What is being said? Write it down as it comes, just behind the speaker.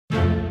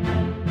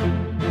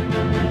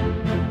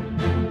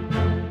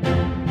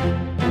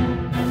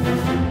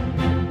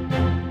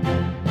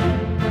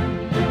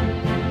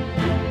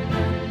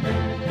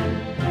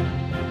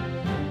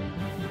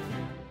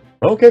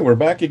Okay, we're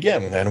back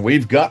again, and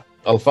we've got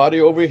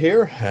Alfadi over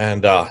here,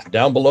 and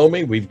down below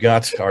me, we've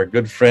got our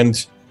good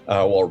friend,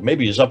 or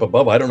maybe he's up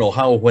above. I don't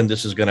know when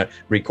this is going to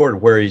record,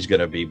 where he's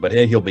going to be, but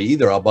he'll be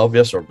either above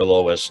us or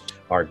below us,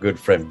 our good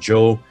friend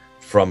Joe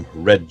from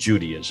Red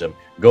Judaism.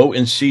 Go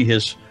and see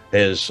his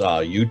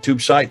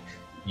YouTube site.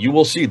 You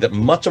will see that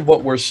much of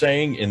what we're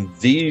saying in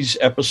these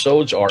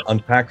episodes are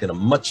unpacked in a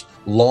much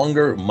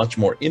longer, much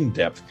more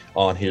in-depth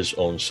on his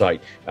own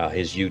site,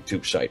 his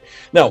YouTube site.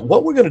 Now,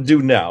 what we're going to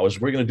do now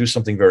is we're going to do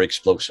something very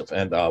explosive.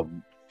 And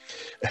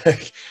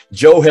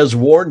Joe has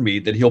warned me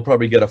that he'll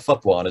probably get a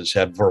fatwa on his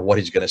head for what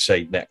he's going to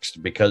say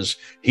next, because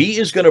he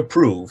is going to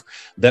prove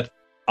that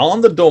on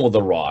the Dome of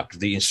the Rock,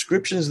 the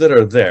inscriptions that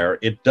are there,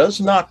 it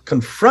does not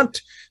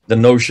confront the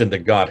notion that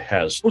God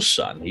has no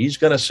son. He's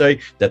going to say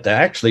that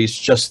actually it's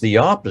just the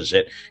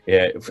opposite.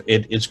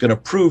 It's going to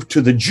prove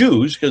to the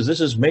Jews, because this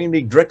is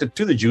mainly directed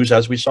to the Jews,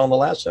 as we saw in the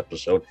last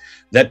episode,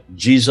 that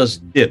Jesus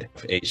did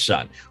have a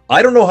son.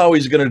 I don't know how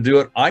he's going to do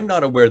it. I'm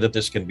not aware that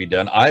this can be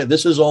done.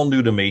 This is all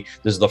new to me.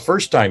 This is the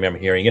first time I'm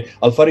hearing it.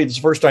 Al-Fadi, this is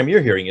the first time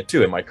you're hearing it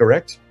too. Am I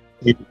correct?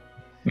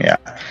 Yeah,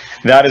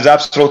 that is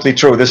absolutely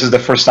true. This is the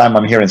first time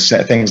I'm hearing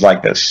things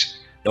like this.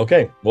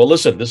 Okay, well,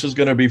 listen, this is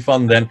going to be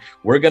fun then.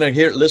 We're going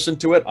to listen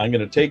to it. I'm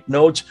going to take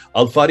notes.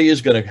 Al-Fadi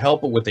is going to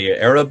help with the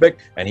Arabic,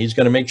 and he's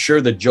going to make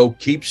sure that Joe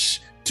keeps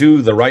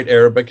to the right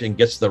Arabic and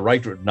gets the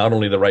right, not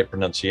only the right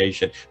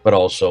pronunciation, but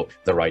also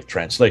the right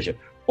translation.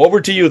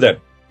 Over to you then.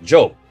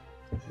 Joe,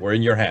 we're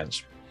in your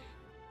hands.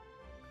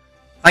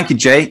 Thank you,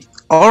 Jay.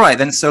 All right,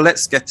 then, so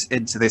let's get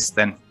into this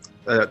then.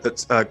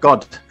 That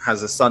God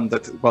has a son,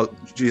 that, well,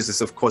 Jesus,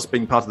 of course,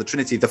 being part of the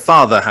Trinity, the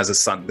Father has a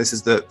son. This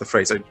is the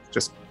phrase.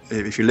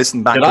 If you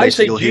listen back, did I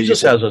say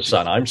Jesus has a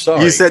son? I'm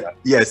sorry. You said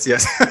yes.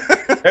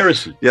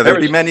 Heresy. Yeah,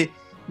 there'll be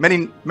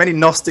many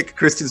Gnostic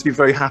Christians be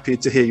very happy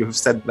to hear you have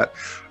said that.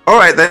 All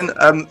right, then,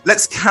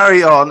 let's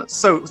carry on.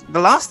 So the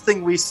last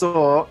thing we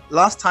saw, the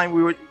last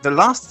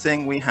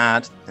thing we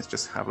had, let's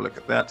just have a look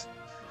at that,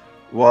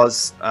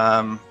 was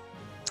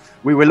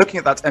we were looking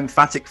at that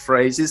emphatic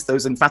phrases,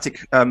 those emphatic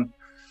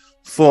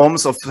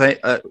forms of,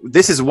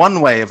 this is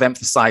one way of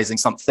emphasizing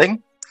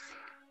something.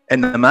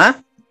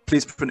 Enema,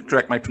 please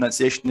correct my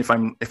pronunciation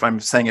if I'm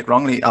saying it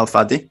wrongly,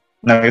 Al-Fadi.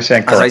 No, you're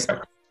saying correct.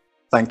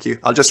 Thank you.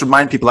 I'll just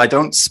remind people I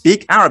don't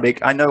speak Arabic.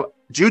 I know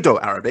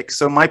Judo-Arabic,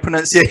 so my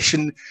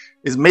pronunciation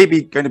is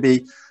maybe going to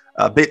be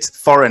a bit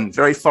foreign,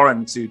 very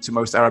foreign to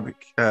most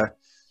Arabic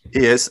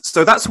ears.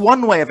 So that's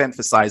one way of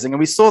emphasizing, and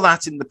we saw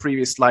that in the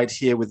previous slide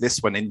here with this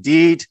one.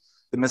 Indeed,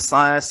 the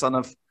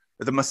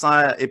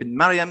Messiah Ibn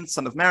Maryam,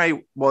 son of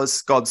Mary,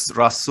 was God's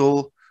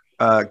Rasul,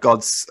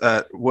 God's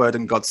word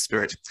and God's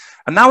spirit.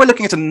 And now we're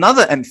looking at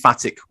another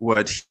emphatic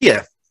word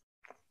here.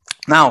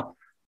 Now,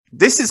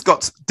 this has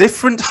got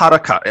different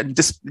haraka. And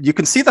you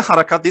can see the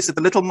haraka. These are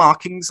the little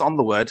markings on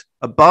the word.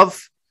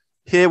 Above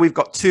here, we've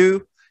got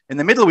 2. In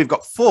the middle, we've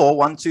got 4.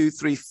 1, 2,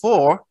 3,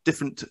 4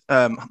 different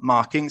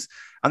markings.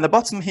 And the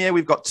bottom here,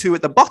 we've got 2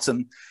 at the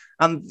bottom.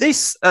 And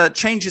this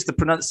changes the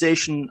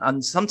pronunciation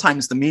and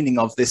sometimes the meaning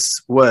of this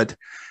word.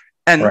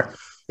 And right.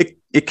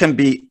 it can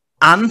be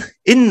an,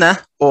 inna,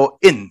 or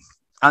in.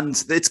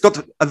 And it's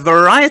got a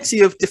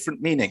variety of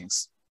different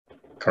meanings.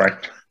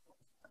 Correct.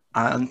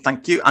 And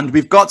thank you. And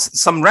we've got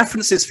some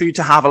references for you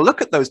to have a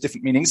look at those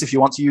different meanings if you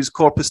want to use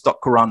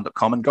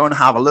corpus.quran.com and go and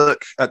have a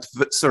look at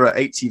Surah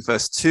 80,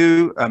 verse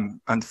 2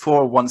 and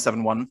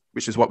 4171,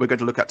 which is what we're going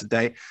to look at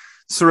today.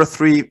 Surah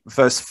 3,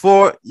 verse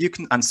 4,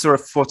 and Surah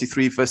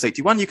 43, verse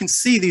 81, you can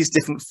see these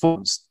different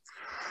forms.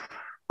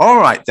 All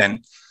right,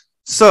 then.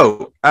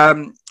 So,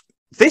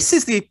 this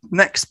is the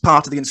next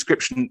part of the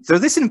inscription. So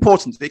this is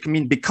important. It can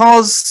mean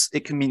because,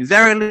 it can mean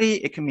verily,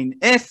 it can mean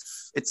if.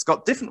 It's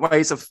got different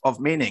ways of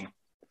meaning.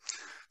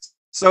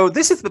 So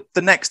this is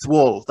the next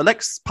wall. The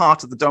next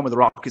part of the Dome of the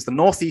Rock is the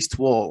northeast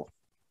wall.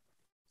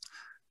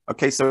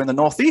 Okay, so in the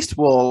northeast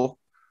wall,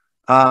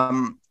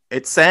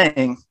 it's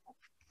saying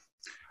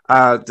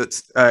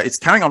that it's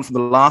carrying on from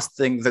the last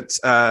thing that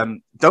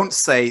don't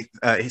say,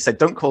 he said,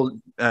 don't call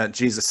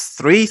Jesus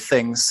 3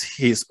 things.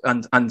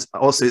 And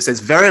also it says,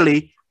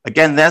 verily,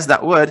 again, there's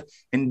that word.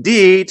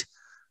 Indeed,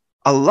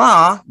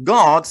 Allah,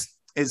 God,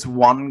 is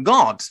one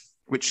God,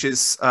 which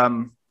is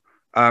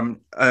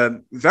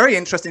very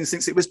interesting,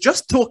 since it was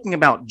just talking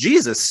about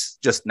Jesus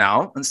just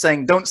now and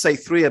saying, don't say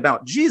 3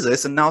 about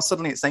Jesus. And now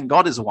suddenly it's saying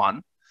God is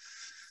one,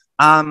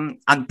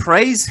 and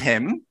praise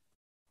him.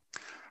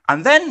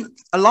 And then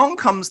along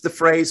comes the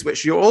phrase,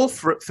 which you're all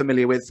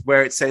familiar with,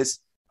 where it says,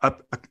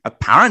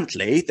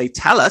 apparently, they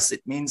tell us,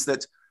 it means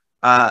that,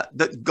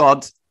 that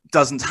God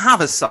doesn't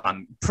have a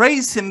son.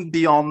 Praise him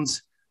beyond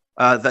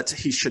that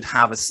he should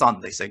have a son,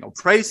 they say, or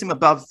praise him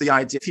above the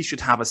idea he should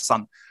have a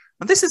son.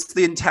 And this is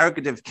the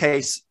interrogative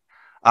case.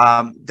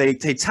 They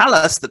tell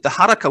us that the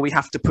haraka we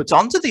have to put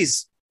onto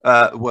these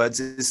words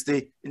is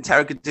the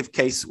interrogative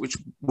case, which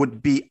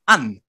would be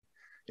an.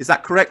 Is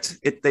that correct?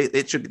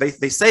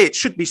 They say it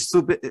should be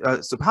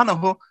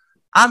subhanahu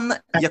an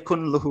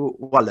yakun lahu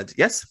walad.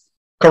 Yes?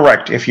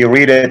 Correct. If you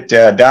read it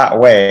that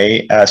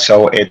way,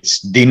 so it's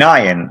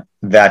denying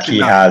that he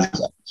has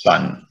a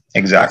son.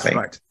 Exactly.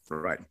 That's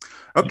right.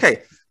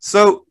 Okay.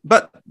 So,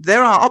 but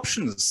there are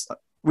options.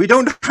 We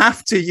don't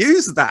have to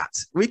use that.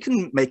 We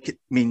can make it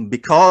mean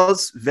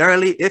because,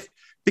 verily, if,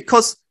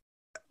 because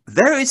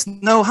there is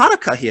no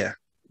harakah here.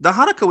 The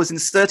harakah was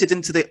inserted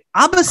into the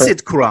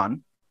Abbasid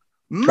Quran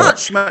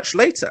much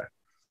later.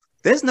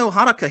 There's no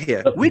harakah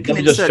here. We can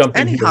insert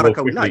any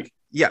harakah we like.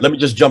 Yeah. Let me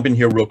just jump in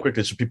here real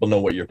quickly so people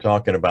know what you're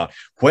talking about.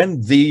 When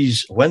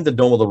the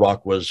Dome of the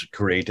Rock was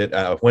created,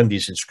 when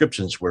these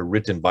inscriptions were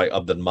written by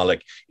Abd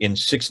al-Malik in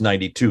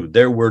 692,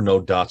 there were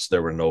no dots,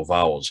 there were no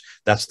vowels.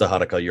 That's the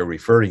harakah you're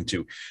referring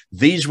to.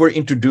 These were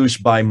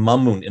introduced by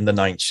Mamun in the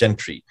 9th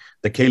century,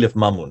 the Caliph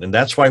Mamun. And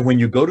that's why when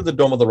you go to the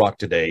Dome of the Rock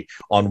today,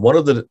 on one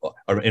of the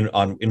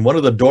in one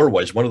of the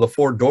doorways, one of the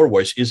 4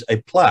 doorways, is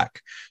a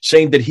plaque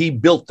saying that he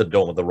built the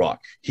Dome of the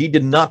Rock. He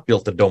did not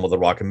build the Dome of the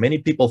Rock, and many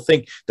people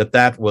think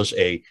that was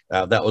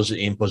an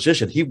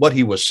imposition. What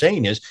he was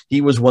saying is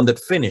he was one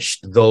that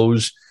finished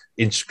those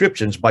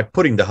inscriptions by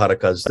putting the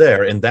harakas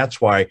there. And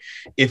that's why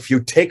if you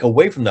take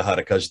away from the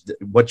harakas,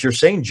 what you're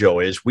saying,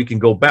 Joe, is we can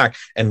go back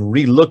and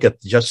relook at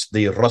just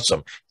the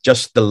rasam,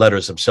 just the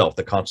letters themselves,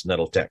 the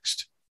consonantal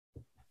text.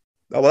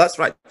 Oh, well, that's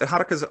right. The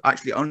harakas are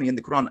actually only in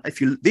the Quran.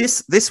 If you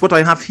this what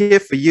I have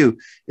here for you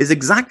is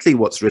exactly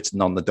what's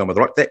written on the Dome of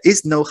the Rock. There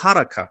is no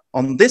harakah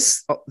on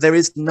this. There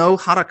is no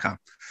harakah.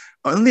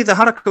 Only the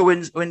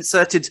harakah were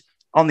inserted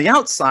on the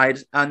outside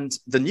and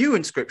the new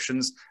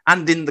inscriptions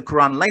and in the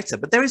Quran later,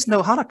 but there is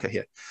no harakah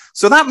here.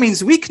 So that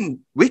means we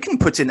can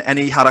put in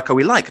any harakah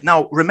we like.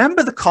 Now,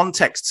 remember the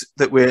context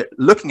that we're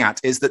looking at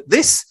is that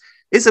this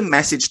is a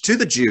message to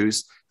the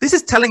Jews. This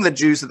is telling the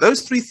Jews that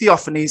those 3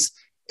 theophanies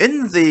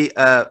in the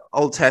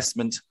Old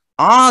Testament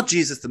are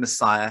Jesus the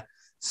Messiah.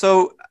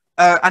 So,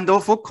 and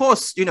of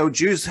course, you know,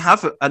 Jews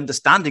have an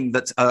understanding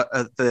that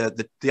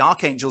the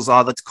archangels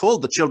are that's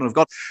called the children of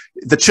God.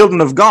 The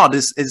children of God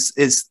is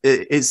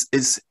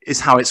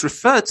how it's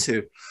referred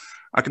to.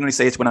 I can only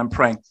say it when I'm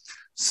praying.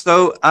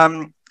 So,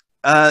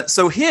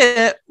 so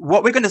here,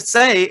 what we're going to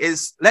say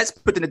is, let's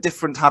put in a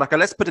different harakah.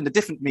 Let's put in a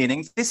different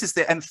meaning. This is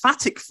the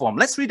emphatic form.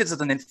 Let's read it as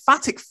an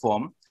emphatic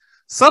form.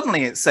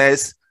 Suddenly, it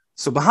says,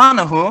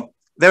 Subhanahu.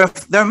 There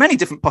are many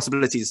different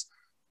possibilities,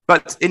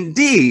 but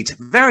indeed,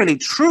 verily,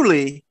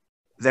 truly,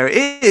 there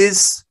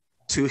is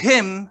to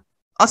him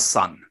a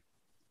son.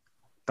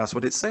 That's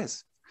what it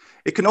says.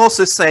 It can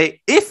also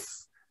say, if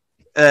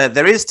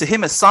there is to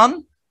him a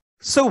son,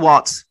 so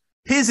what?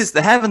 His is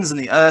the heavens and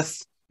the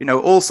earth. You know,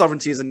 all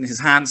sovereignty is in his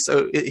hands.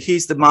 So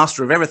he's the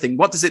master of everything.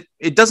 What does it?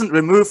 It doesn't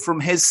remove from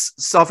his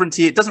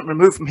sovereignty. It doesn't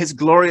remove from his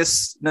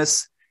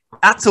gloriousness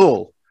at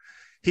all.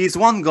 He's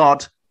one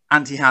God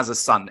and he has a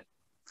son.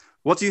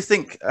 What do you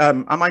think?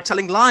 Am I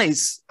telling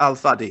lies,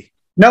 Al-Fadi?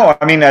 No,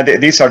 I mean,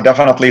 these are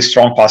definitely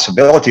strong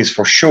possibilities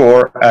for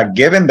sure,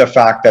 given the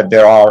fact that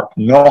there are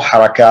no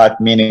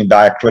harakat, meaning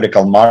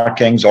diacritical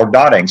markings or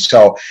dotting.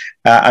 So,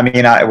 I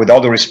mean, with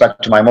all due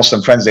respect to my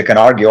Muslim friends, they can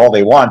argue all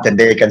they want and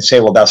they can say,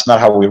 well, that's not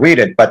how we read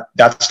it, but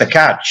that's the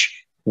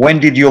catch. When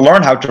did you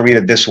learn how to read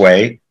it this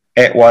way?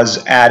 It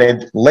was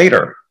added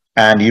later.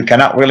 And you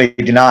cannot really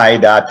deny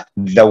that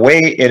the way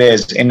it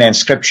is in the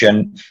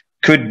inscription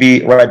could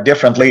be read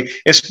differently,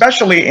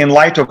 especially in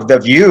light of the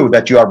view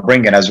that you are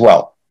bringing as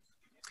well.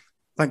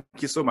 Thank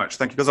you so much.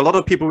 Thank you. Because a lot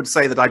of people would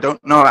say that I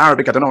don't know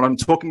Arabic, I don't know what I'm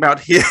talking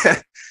about here,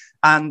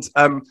 and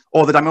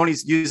or that I'm only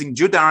using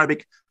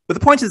Judeo-Arabic. But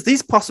the point is,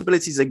 these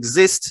possibilities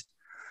exist.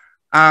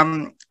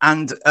 Here,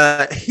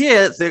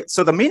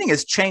 so the meaning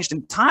is changed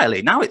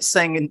entirely. Now it's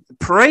saying,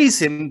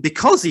 praise him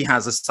because he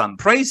has a son.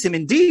 Praise him,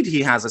 indeed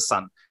he has a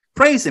son.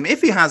 Praise him.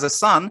 If he has a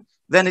son,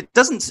 then it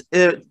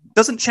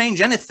doesn't change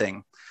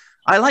anything.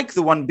 I like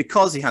the one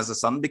because he has a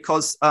son,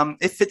 because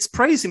if it's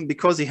praise him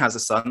because he has a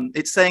son,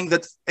 it's saying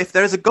that if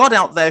there is a God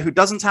out there who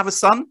doesn't have a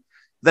son,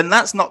 then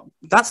that's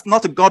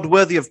not a God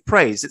worthy of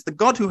praise. It's the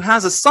God who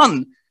has a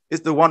son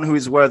is the one who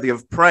is worthy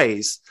of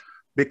praise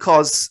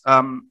because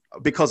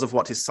of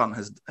what his son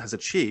has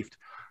achieved.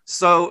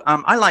 So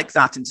I like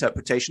that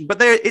interpretation,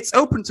 but it's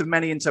open to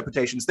many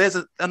interpretations. There's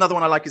another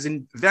one I like is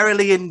in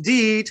verily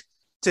indeed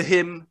to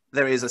him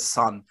there is a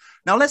son.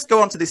 Now let's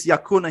go on to this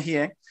yakuna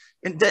here.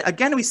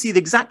 Again, we see the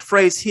exact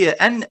phrase here.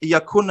 En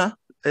yakuna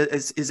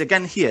is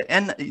again here.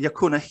 En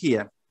yakuna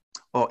here.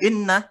 Or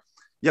inna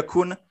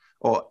yakun.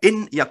 Or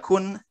in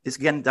yakun is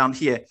again down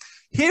here.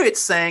 Here it's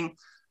saying,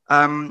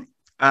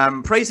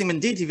 praise him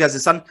indeed if he has a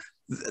son.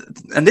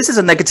 And this is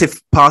a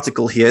negative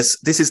particle here.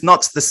 This is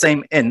not the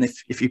same in.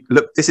 If you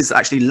look, this is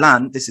actually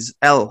lan. This is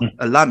el,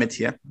 a lamid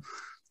here.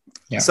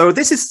 Yeah. So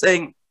this is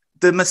saying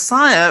the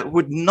Messiah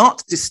would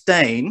not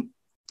disdain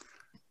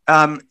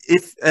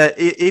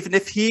even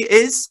if he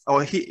is,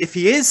 or if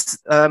he is,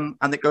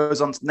 and it goes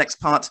on to the next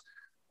part,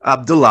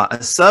 Abdullah,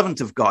 a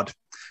servant of God.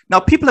 Now,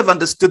 people have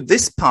understood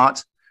this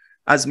part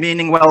as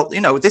meaning, well,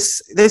 you know,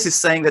 this is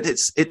saying that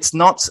it's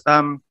not,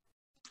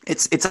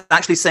 it's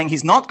actually saying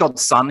he's not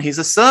God's son, he's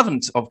a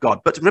servant of God.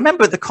 But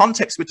remember, the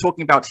context we're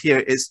talking about here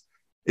is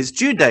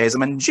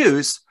Judaism and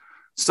Jews.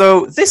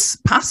 So this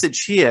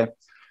passage here,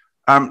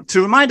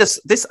 to remind us,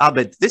 this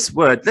abed, this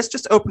word, let's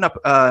just open up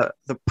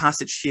the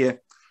passage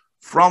here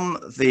from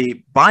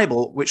the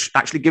Bible, which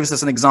actually gives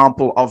us an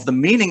example of the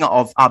meaning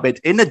of Abed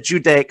in a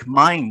Judaic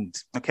mind.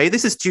 Okay,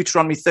 this is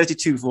Deuteronomy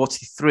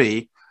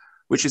 32:43,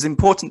 which is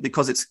important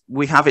because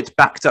we have it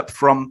backed up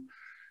from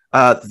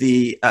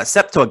the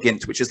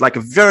Septuagint, which is like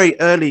a very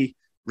early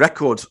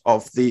record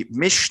of the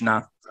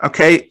Mishnah.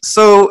 Okay,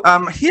 so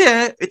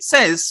here it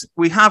says,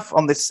 we have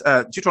on this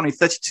Deuteronomy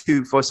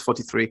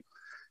 32:43,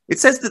 it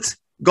says that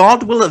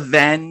God will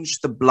avenge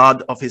the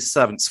blood of his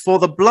servants. For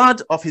the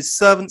blood of his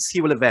servants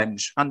he will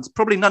avenge. And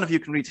probably none of you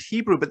can read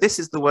Hebrew, but this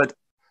is the word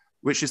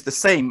which is the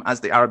same as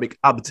the Arabic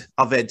abd,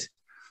 aved.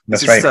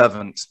 This is right.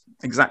 Servant,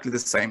 exactly the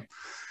same.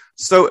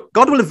 So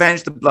God will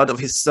avenge the blood of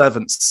his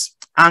servants.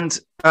 And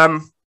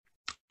I've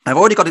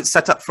already got it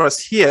set up for us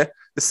here.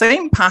 The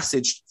same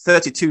passage,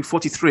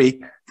 32:43,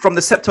 from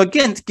the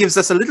Septuagint gives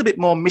us a little bit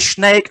more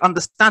Mishnaic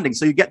understanding.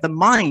 So you get the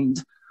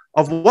mind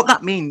of what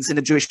that means in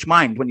a Jewish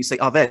mind when you say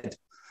aved.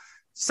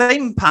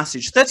 Same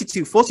passage,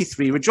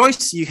 32:43,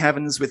 rejoice ye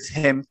heavens with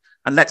him,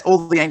 and let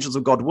all the angels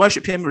of God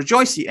worship him.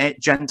 Rejoice ye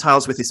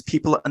Gentiles with his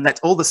people, and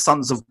let all the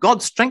sons of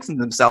God strengthen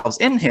themselves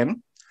in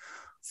him,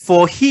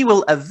 for he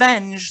will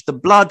avenge the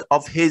blood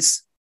of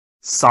his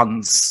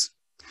sons.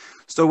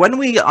 So when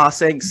we are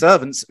saying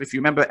servants, if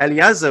you remember,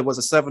 Eliezer was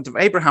a servant of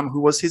Abraham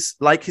who was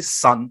like his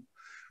son.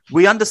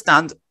 We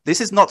understand this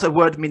is not a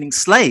word meaning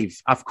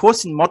slave. Of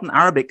course, in modern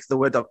Arabic, the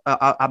word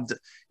abd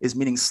is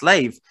meaning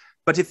slave.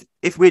 But if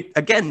we're,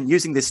 again,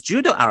 using this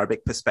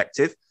Judo-Arabic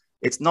perspective,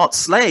 it's not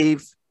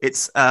slave,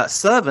 it's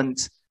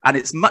servant, and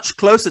it's much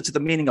closer to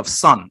the meaning of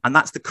son. And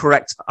that's the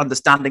correct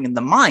understanding in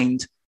the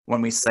mind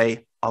when we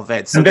say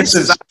aved. So this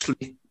is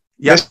actually...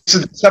 Yeah. This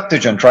is the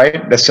Septuagint,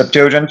 right? The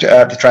Septuagint,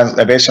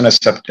 based on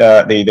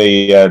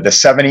the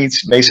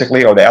 70s,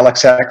 basically, or the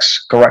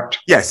LXX, correct?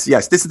 Yes,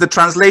 yes. This is the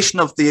translation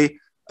of the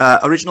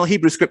original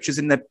Hebrew scriptures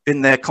in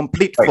their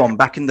complete form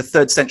back in the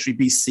 3rd century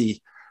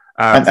BC.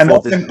 And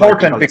that's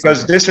important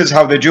because this is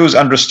how the Jews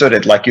understood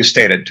it, like you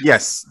stated.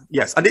 Yes,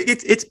 yes. And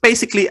it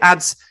basically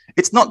adds,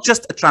 it's not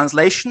just a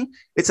translation,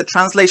 it's a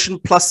translation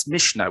plus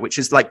Mishnah, which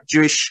is like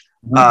Jewish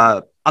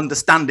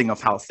understanding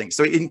of how things.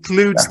 So it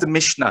includes the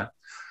Mishnah.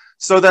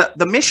 So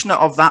the Mishnah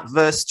of that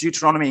verse,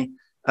 Deuteronomy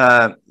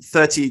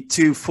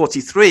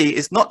 32:43,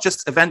 is not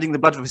just avenging the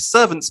blood of his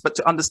servants, but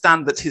to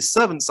understand that his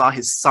servants are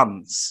his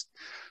sons.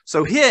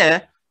 So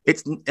here,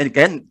 it's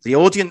again, the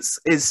audience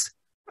is,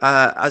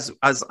 as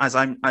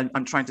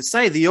I'm trying to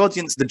say, the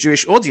audience, the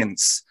Jewish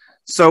audience.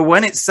 So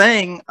when it's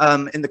saying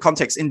in the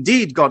context,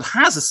 indeed, God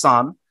has a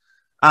son,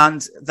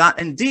 and that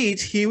indeed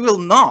he will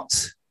not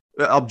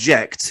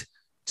object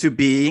to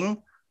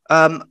being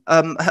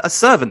a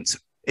servant.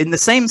 In the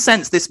same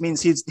sense, this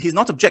means he's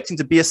not objecting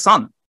to be a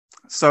son.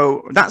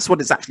 So that's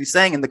what it's actually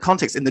saying in the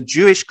context, in the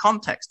Jewish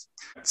context.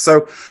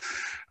 So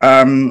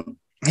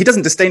he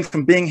doesn't disdain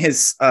from being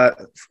his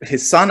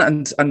son,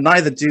 and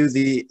neither do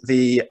the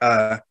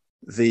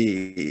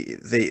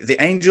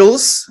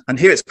angels. And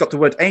here it's got the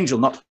word angel,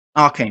 not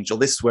archangel.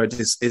 This word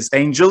is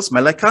angels,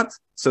 melekat.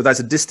 So there's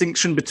a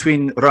distinction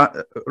between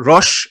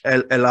Rosh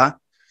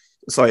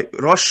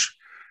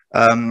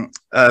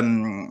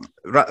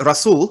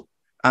Rasul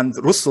and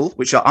Rusul,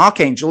 which are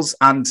archangels,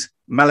 and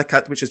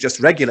Malakat, which is just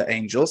regular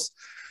angels.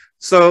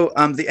 So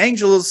the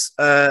angels,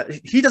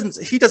 he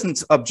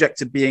doesn't object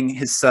to being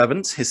his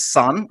servant, his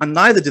son, and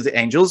neither do the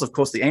angels. Of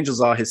course, the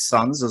angels are his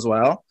sons as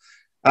well,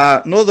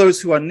 nor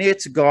those who are near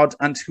to God,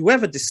 and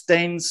whoever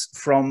disdains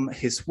from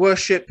his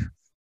worship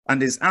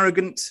and is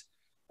arrogant,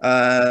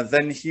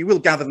 then he will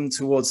gather them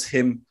towards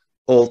him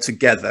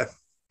altogether.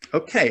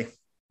 Okay,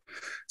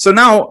 so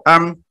now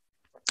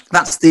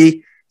that's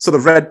the sort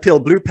of red pill,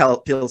 blue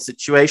pill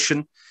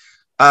situation.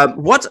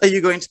 What are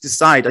you going to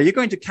decide? Are you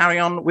going to carry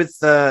on with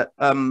the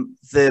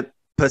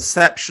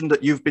perception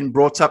that you've been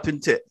brought up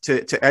into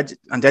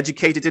and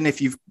educated in?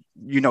 If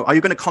are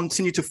you going to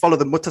continue to follow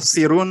the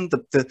mutassirun,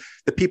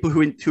 the people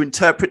who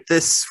interpret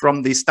this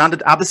from the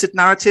standard Abbasid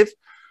narrative,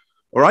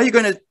 or are you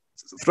going to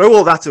throw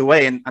all that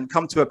away and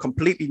come to a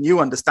completely new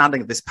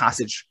understanding of this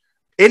passage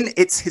in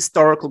its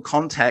historical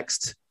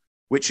context,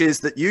 which is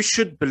that you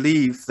should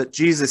believe that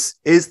Jesus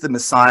is the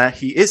Messiah,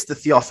 he is the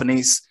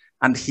Theophanies,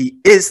 and he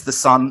is the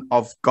Son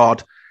of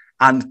God,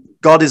 and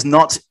God is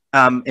not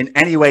in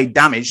any way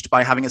damaged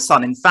by having a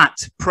son. In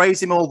fact,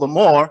 praise him all the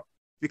more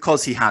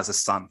because he has a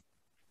son.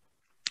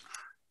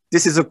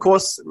 This is, of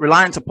course,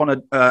 reliant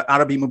upon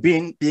Arabi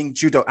Mubin being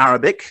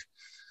Judo-Arabic,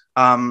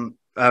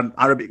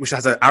 Arabic, which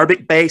has an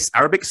Arabic base,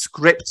 Arabic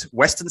script,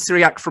 Western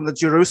Syriac from the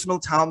Jerusalem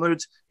Talmud,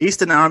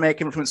 Eastern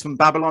Aramaic influence from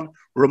Babylon,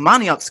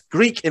 Romaniot's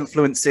Greek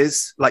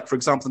influences, like, for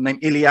example, the name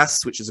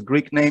Ilias, which is a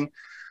Greek name,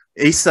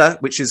 Isa,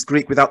 which is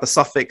Greek without the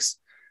suffix,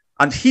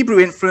 and Hebrew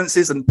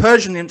influences and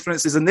Persian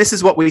influences. And this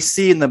is what we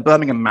see in the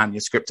Birmingham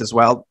manuscript as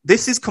well.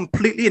 This is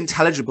completely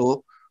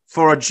intelligible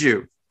for a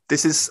Jew.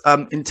 This is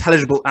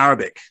intelligible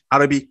Arabic,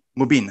 Arabi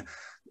Mubin.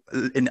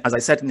 As I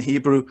said in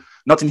Hebrew,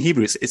 not in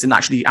Hebrew, it's in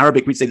actually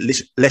Arabic, we say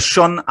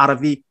Leshon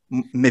Arabi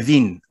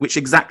Mevin, which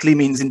exactly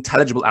means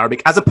intelligible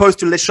Arabic, as opposed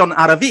to Leshon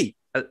Arabi,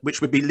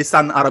 which would be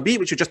Lisan Arabi,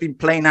 which would just be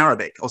plain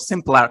Arabic or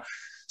simple,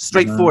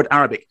 straightforward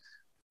Arabic.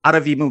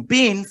 Arabi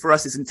Mubin for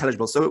us is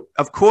intelligible. So,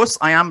 of course,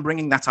 I am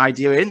bringing that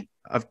idea in.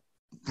 I've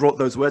brought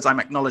those words. I'm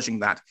acknowledging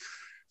that.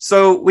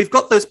 So we've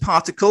got those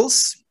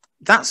particles.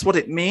 That's what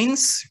it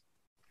means.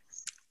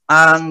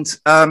 And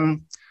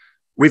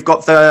we've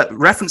got the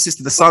references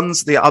to the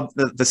sons,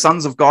 the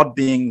sons of God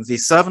being the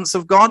servants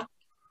of God.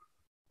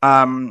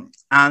 Then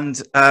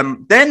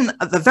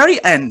at the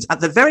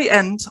very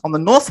end, on the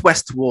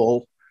northwest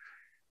wall,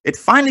 it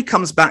finally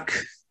comes back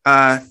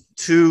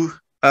to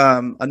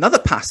another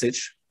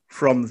passage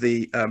from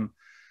the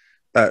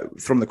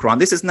Quran.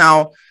 This is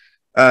now,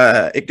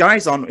 it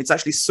carries on. It's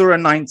actually Surah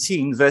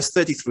 19, verse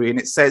 33, and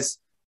it says,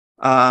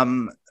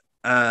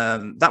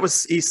 that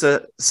was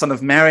Isa, son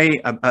of Mary,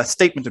 a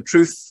statement of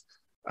truth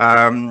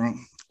and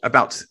it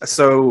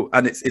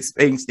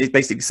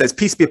basically says,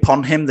 peace be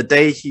upon him the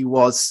day he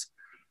was,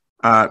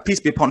 peace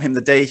be upon him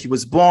the day he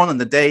was born, and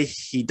the day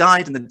he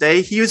died, and the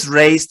day he was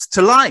raised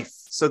to life.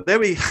 So there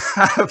we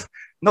have,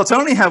 not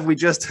only have we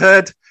just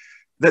heard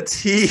that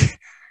he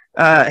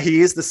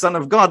is the Son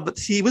of God, but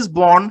he was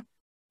born,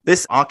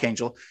 this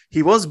archangel,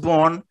 he was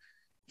born,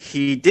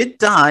 he did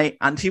die,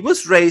 and he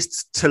was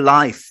raised to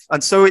life.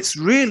 And so it's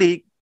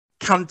really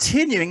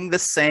continuing the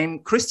same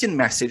Christian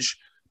message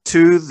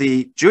to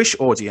the Jewish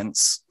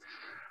audience.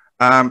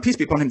 Peace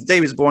be upon him, the day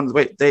he was born,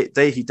 the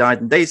day he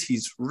died, and days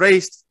he's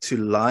raised to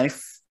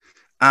life.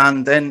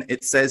 And then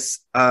it says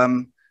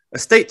a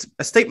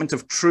statement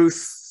of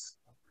truth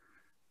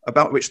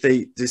about which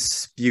they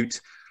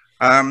dispute.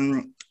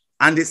 And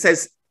it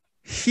says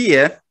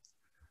here,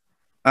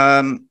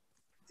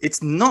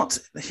 it's not,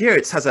 here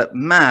it has a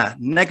ma,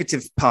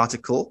 negative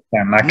particle.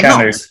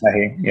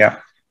 Yeah,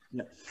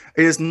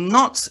 it is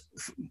not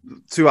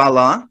to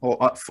Allah,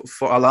 or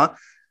for Allah,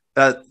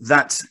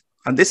 that,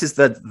 and this is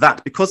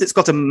that, because it's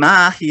got a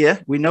ma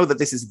here, we know that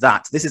this is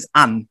that. This is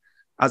an,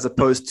 as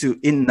opposed to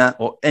inna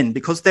or in.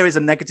 Because there is a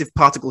negative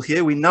particle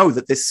here, we know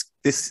that this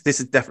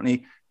is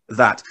definitely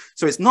that.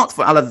 So it's not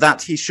for Allah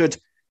that he should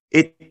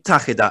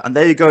ittakhida. And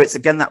there you go, it's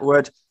again that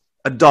word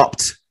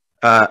adopt,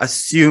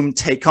 assume,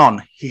 take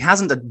on. He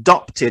hasn't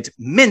adopted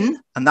min,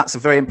 and that's a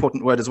very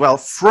important word as well,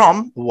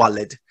 from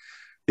walid,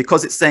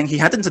 because it's saying he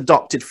hadn't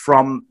adopted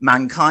from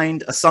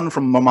mankind, a son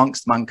from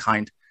amongst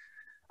mankind.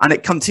 And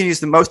it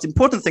continues, the most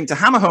important thing to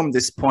hammer home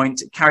this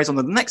point, it carries on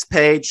to the next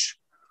page.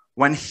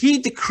 When he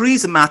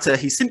decrees a matter,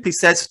 he simply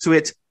says to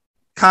it,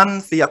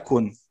 kan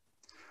fiyakun.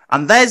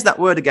 And there's that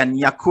word again,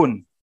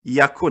 yakun,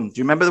 yakun. Do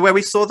you remember where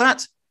we saw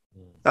that?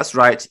 That's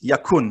right,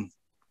 yakun.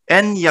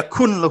 En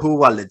yakun lahu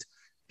walid.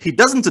 He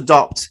doesn't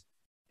adopt,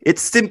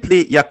 it's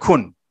simply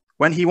yakun.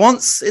 When he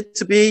wants it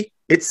to be,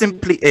 it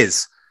simply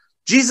is.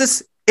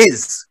 Jesus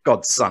is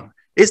God's son.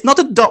 It's not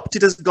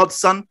adopted as God's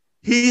son.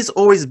 He's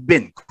always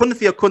been. Kun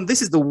fiyakun,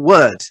 this is the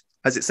word,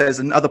 as it says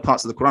in other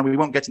parts of the Quran. We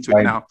won't get into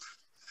it now.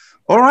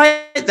 All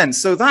right, then.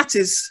 So that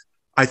is,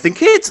 I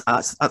think, it.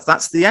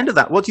 That's the end of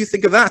that. What do you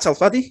think of that,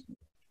 Al-Fadi?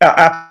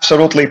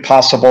 Absolutely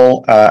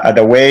possible.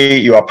 The way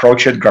you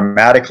approach it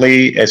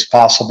grammatically is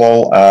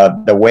possible.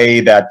 The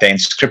way that the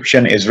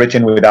inscription is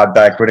written without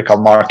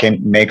diacritical marking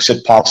makes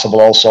it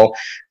possible also.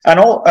 And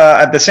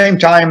at the same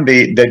time,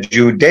 the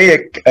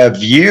Judaic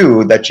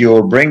view that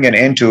you're bringing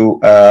into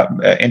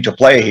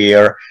play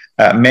here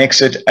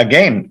makes it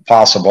again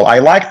possible. I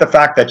like the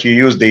fact that you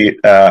use the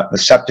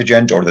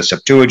Septuagint or the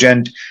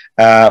Septuagint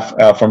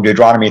from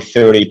Deuteronomy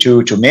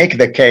 32 to make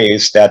the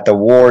case that the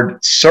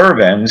word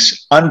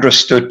servants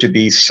understood to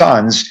be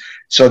sons.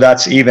 So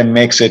that's even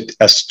makes it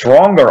a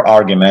stronger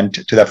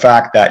argument to the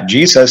fact that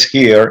Jesus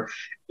here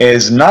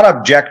is not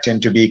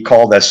objecting to be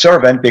called a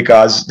servant,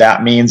 because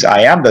that means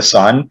I am the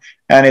son.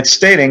 And it's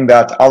stating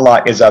that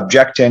Allah is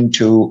objecting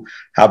to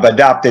have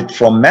adopted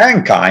from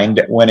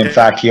mankind when in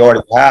fact he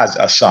already has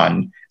a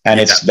son, and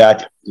it's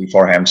that easy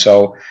for him.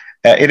 So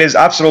it is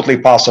absolutely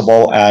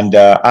possible, and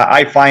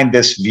I find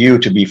this view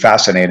to be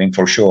fascinating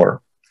for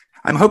sure.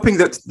 I'm hoping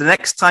that the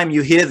next time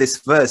you hear this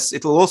verse,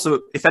 it'll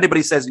also, if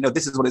anybody says, you know,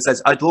 this is what it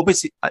says,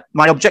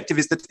 my objective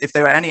is that if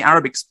there are any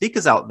Arabic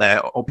speakers out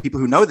there or people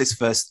who know this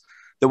verse,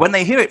 that when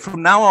they hear it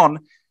from now on,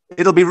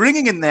 it'll be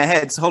ringing in their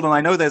heads. Hold on, I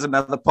know there's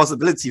another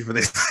possibility for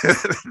this,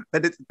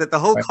 that the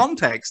whole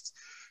context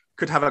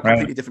could have a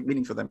completely different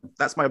meaning for them.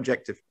 That's my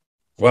objective.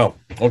 Well,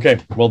 okay.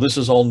 Well, this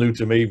is all new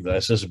to me.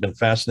 This has been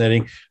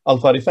fascinating.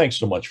 Al-Fadi, thanks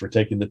so much for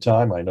taking the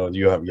time. I know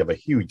you have a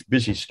huge,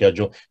 busy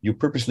schedule. You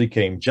purposely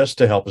came just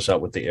to help us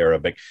out with the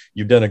Arabic.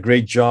 You've done a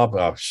great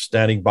job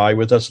standing by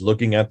with us,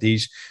 looking at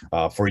these.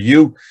 For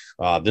you,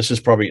 this is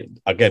probably,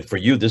 again, for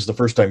you, this is the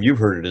first time you've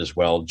heard it as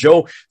well.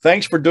 Joe,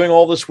 thanks for doing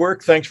all this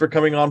work. Thanks for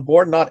coming on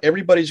board. Not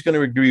everybody's going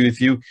to agree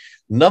with you.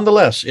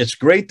 Nonetheless, it's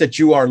great that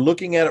you are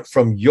looking at it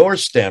from your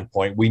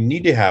standpoint. We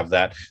need to have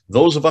that.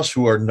 Those of us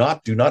who are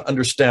do not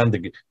understand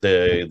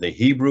the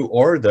Hebrew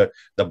or the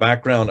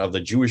background of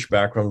the Jewish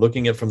background,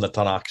 looking at it from the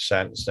Tanakh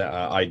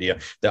idea,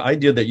 the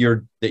idea that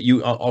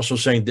you are also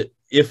saying that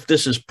if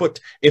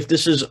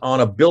this is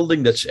on a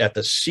building that's at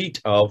the seat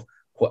of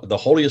the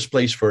holiest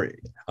place for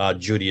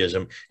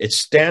Judaism, it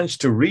stands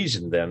to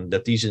reason then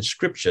that these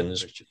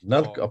inscriptions,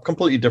 not a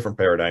completely different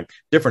paradigm,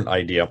 different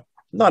idea.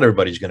 Not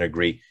everybody's going to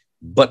agree.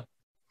 but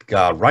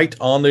right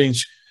on the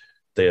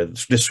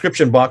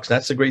description box.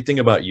 That's the great thing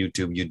about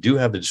YouTube. You do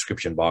have the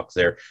description box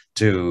there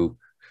to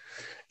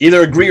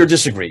either agree or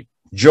disagree.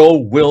 Joe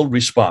will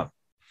respond.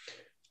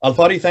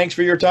 Al-Fadi, thanks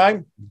for your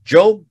time.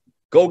 Joe,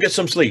 go get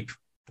some sleep.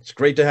 It's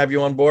great to have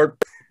you on board.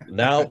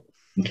 Now,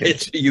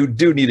 you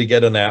do need to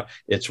get a nap.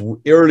 It's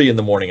early in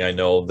the morning, I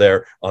know,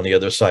 there on the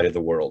other side of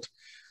the world.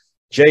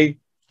 Jay,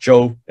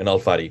 Joe, and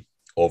Al-Fadi,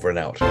 over and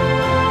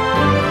out.